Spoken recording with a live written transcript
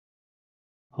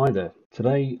Hi there,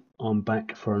 today I'm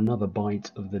back for another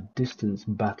bite of the Distance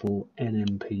Battle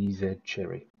NMPZ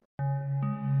cherry.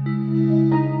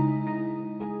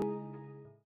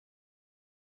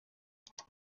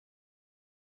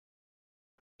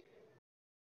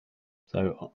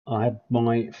 So I had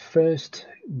my first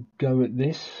go at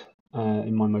this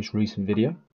in my most recent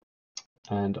video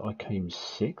and I came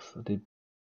 6th. I did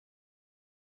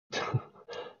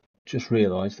just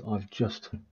realised I've just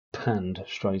panned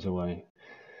straight away,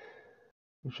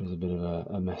 which was a bit of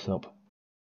a mess up.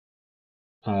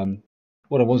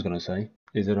 What I was going to say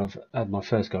is that I've had my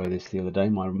first go at this the other day,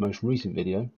 my most recent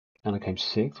video, and I came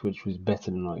 6th, which was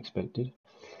better than I expected.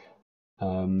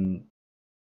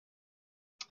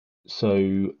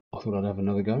 So I thought I'd have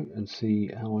another go and see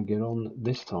how I get on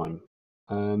this time.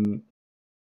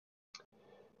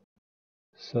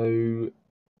 So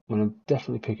I'm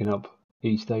definitely picking up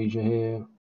East Asia here.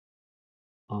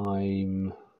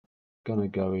 I'm gonna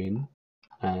go in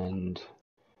and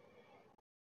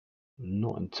I'm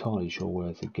not entirely sure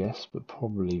where to guess, but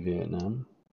probably Vietnam,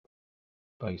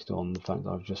 based on the fact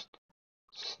that I've just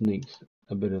sneaked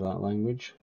a bit of that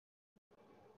language.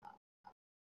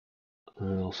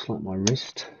 And I'll slap my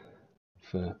wrist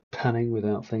for panning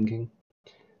without thinking.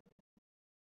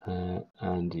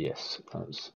 And yes,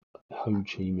 that's Ho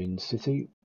Chi Minh City.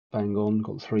 Bang on,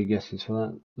 got 3 guesses for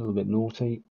that. A little bit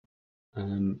naughty. I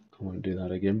won't do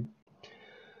that again.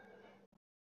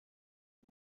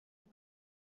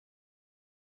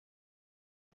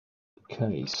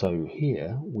 Okay, so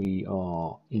here we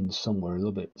are in somewhere a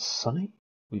little bit sunny.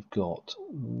 We've got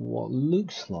what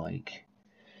looks like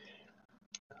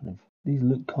these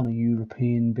look kind of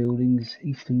European buildings,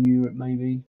 Eastern Europe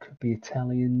maybe, could be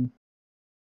Italian,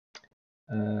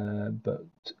 but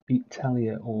Italy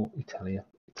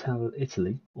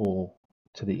or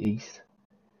to the east.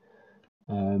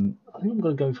 I think I'm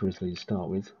going to go for Italy to start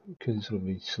with, because sort of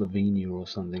be Slovenia or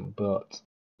something, but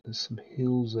there's some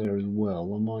hills there as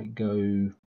well. I might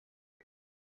go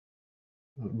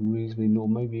reasonably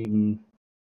north, maybe even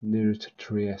nearer to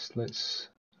Trieste. Let's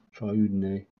try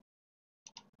Udine.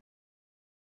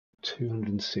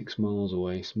 206 miles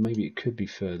away, so maybe it could be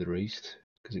further east,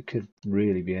 because it could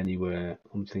really be anywhere.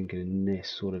 I'm thinking in this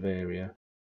sort of area.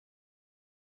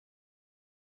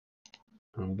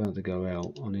 I'm about to go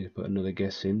out. I need to put another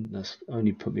guess in. That's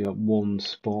only put me up 1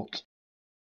 spot.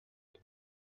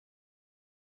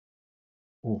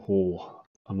 Oh,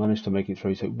 I managed to make it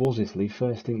through. So it was Italy.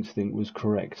 First instinct was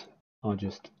correct. I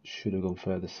just should have gone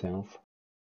further south.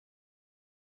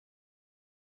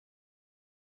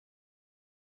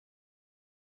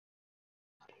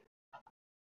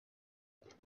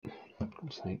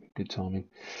 God's sake, good timing.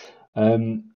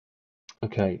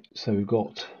 Okay, so we've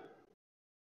got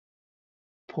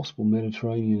possible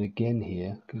Mediterranean again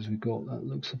here, because we've got, that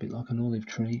looks a bit like an olive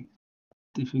tree.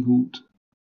 Difficult,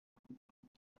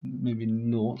 maybe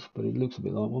not, but it looks a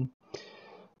bit like one.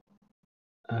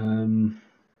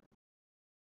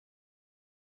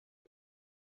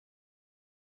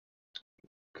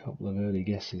 Couple of early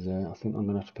guesses there. I think I'm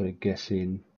going to have to put a guess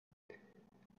in.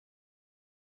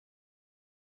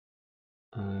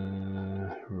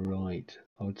 Right,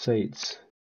 I would say it's,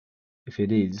 if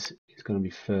it is, it's going to be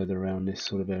further around this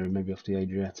sort of area, maybe off the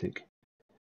Adriatic,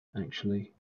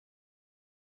 actually.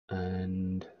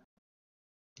 And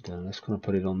let's kind of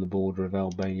put it on the border of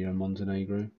Albania and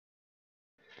Montenegro.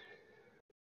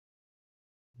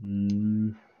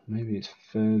 Maybe it's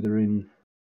further in,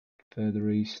 further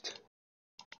east.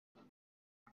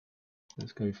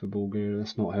 Let's go for Bulgaria.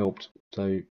 That's not helped,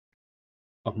 so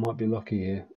I might be lucky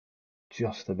here,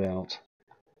 just about.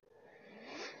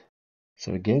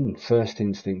 So again, first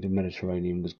instinct of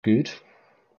Mediterranean was good.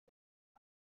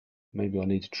 Maybe I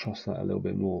need to trust that a little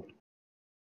bit more.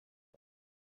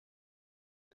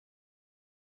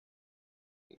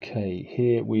 Okay,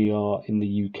 here we are in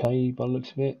the UK by the looks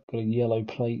of it. Got a yellow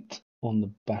plate on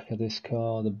the back of this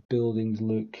car. The buildings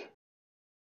look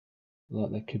like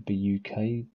they could be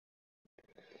UK,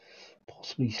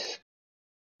 possibly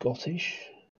Scottish.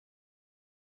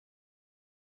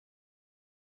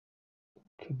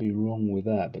 Could be wrong with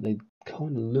that, but they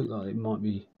kind of look like it might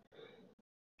be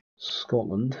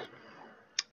Scotland.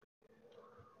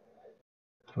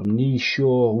 I'm not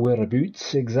sure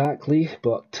whereabouts exactly,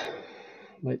 but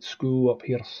let's go up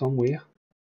here somewhere.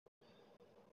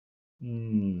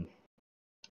 I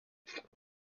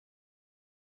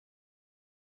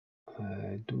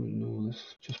don't know.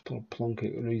 Let's just plonk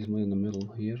it reasonably in the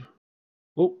middle here.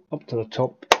 Oh, up to the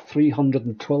top.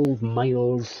 312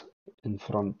 miles in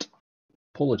front.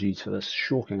 Apologies for this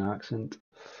shocking accent.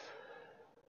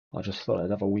 I just thought I'd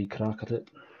have a wee crack at it.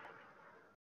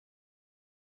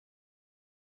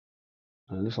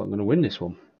 And it looks like I'm going to win this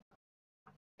one.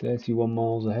 31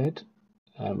 miles ahead.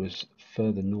 It was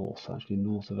further north, actually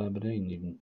north of Aberdeen,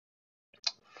 even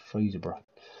Fraserburgh.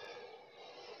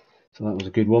 So that was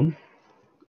a good one.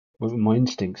 Went with my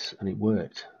instincts and it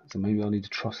worked. So maybe I need to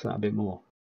trust that a bit more.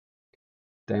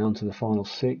 Down to the final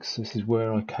 6. This is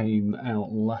where I came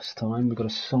out last time. We've got a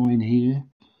sign here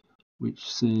which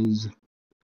says,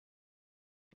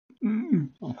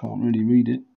 I can't really read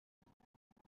it.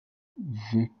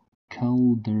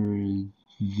 Vikalder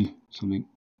something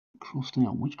crossed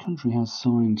out. Which country has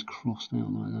signs crossed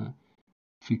out like that?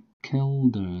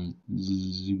 Vikalder.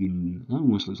 That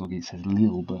almost looks like it says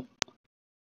Lille, but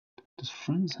does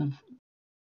France have?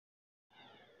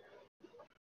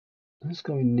 Let's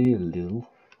go near Lille.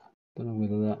 Don't know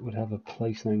whether that would have a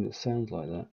place name that sounds like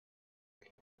that.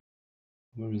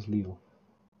 Where is Lille?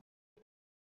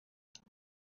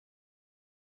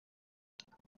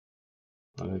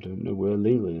 I don't know where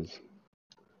Lille is.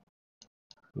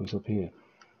 Oh, it's up here.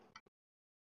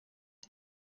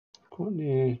 Quite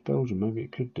near Belgium, maybe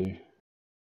it could do.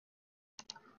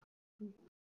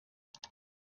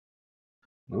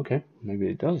 Okay, maybe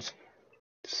it does.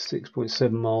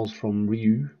 6.7 miles from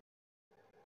Rieux.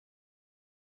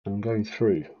 And I'm going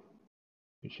through,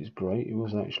 which is great. It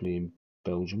was actually in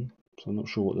Belgium, so I'm not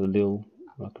sure what the Lille.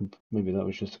 Maybe that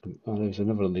was just. Oh, there's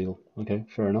another Lille. Okay,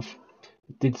 fair enough.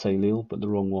 It did say Lille, but the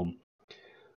wrong one.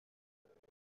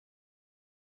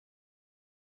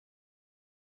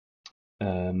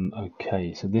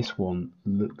 Okay, so this one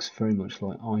looks very much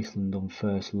like Iceland on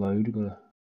first load. We've got a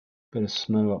bit of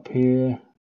snow up here.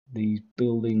 These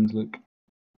buildings look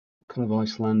kind of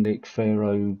Icelandic,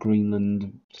 Faroe,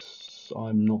 Greenland.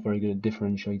 I'm not very good at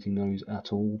differentiating those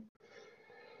at all.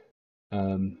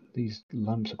 These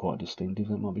lamps are quite distinctive.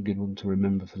 That might be a good one to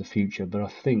remember for the future. But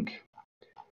I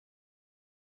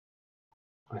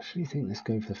actually think let's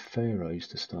go for the Faroes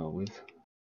to start with.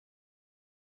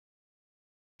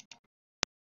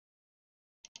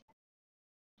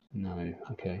 No,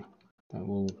 okay. That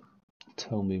will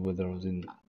tell me whether I was in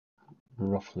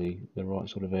roughly the right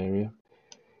sort of area.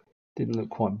 Didn't look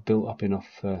quite built up enough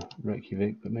for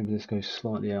Reykjavik, but maybe let's go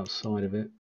slightly outside of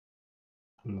it.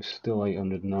 And we're still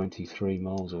 893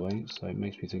 miles away, so it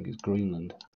makes me think it's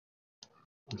Greenland.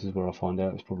 This is where I find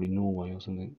out it's probably Norway or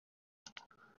something.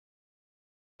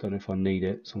 Don't know if I need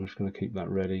it, so I'm just going to keep that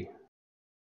ready.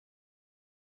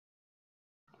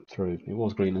 Through. It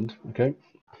was Greenland, okay.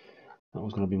 That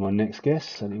was going to be my next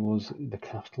guess, and it was the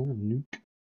capital,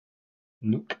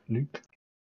 Nuuk.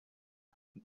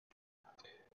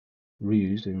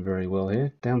 Ryu's doing very well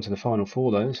here. Down to the final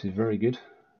 4 though, this is very good.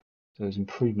 So there's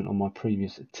improvement on my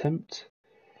previous attempt.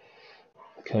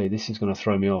 Okay, this is going to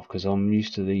throw me off because I'm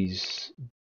used to these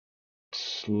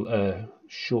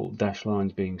short dash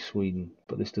lines being Sweden,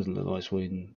 but this doesn't look like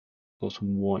Sweden. Got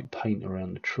some white paint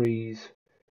around the trees.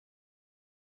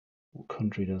 What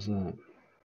country does that?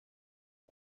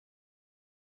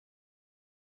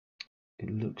 It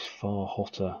looks far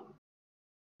hotter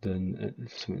than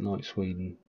something like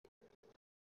Sweden.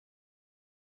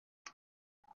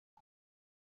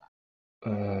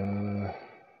 I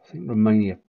think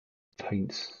Romania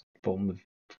paints bottom of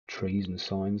trees and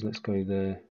signs. Let's go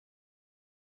there.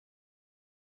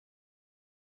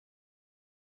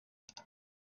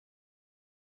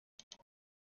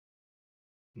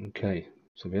 Okay,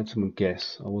 so we had someone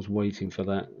guess. I was waiting for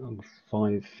that. I'm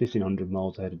 1,500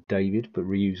 miles ahead of David, but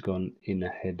Ryu's gone in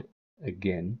ahead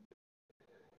again.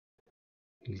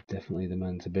 He's definitely the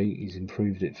man to beat. He's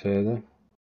improved it further.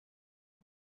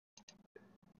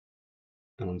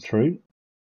 And I'm through.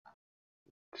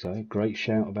 So, great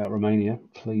shout about Romania.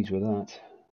 Pleased with that.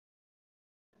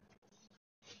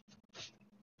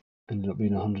 Ended up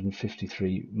being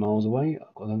 153 miles away.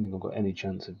 I don't think I've got any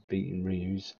chance of beating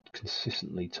Ryu's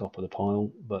consistently top of the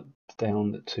pile, but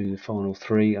down to the final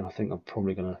 3, and I think I'm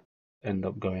probably going to end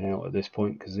up going out at this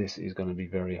point because this is going to be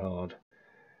very hard.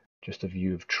 Just a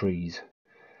view of trees.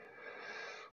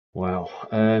 Wow.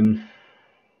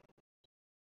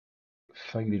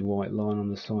 Faded white line on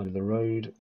the side of the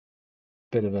road.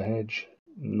 Bit of a hedge.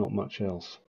 Not much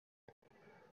else.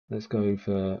 Let's go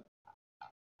for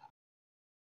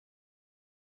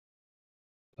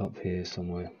up here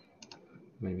somewhere.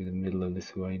 Maybe the middle of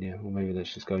Lithuania, or maybe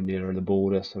let's just go nearer the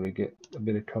border so we get a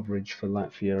bit of coverage for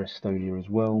Latvia, Estonia as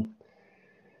well.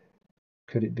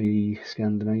 Could it be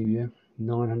Scandinavia?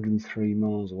 903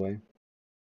 miles away.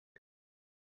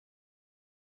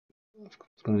 I'm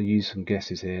going to use some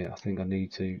guesses here. I think I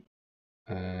need to.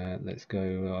 Let's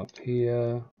go up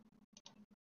here.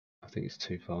 I think it's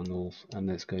too far north. And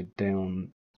let's go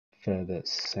down further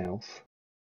south.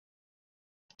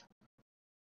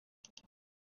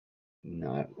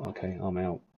 No, okay, I'm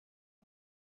out.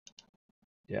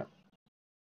 Yeah.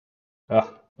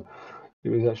 Ah, it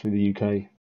was actually the UK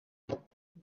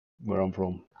where I'm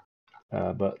from,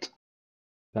 but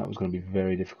that was going to be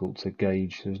very difficult to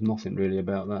gauge. There's nothing really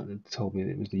about that that told me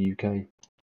that it was the UK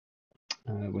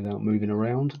without moving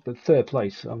around. But third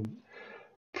place, I'm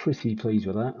pretty pleased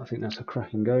with that. I think that's a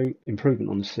cracking go. Improvement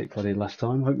on the 6th I did last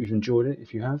time. Hope you've enjoyed it.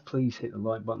 If you have, please hit the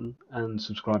like button and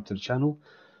subscribe to the channel.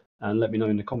 And let me know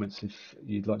in the comments if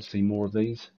you'd like to see more of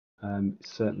these.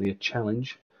 It's certainly a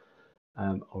challenge.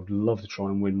 I would love to try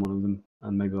and win one of them,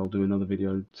 and maybe I'll do another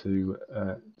video to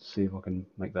see if I can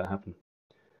make that happen.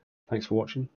 Thanks for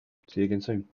watching. See you again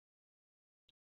soon.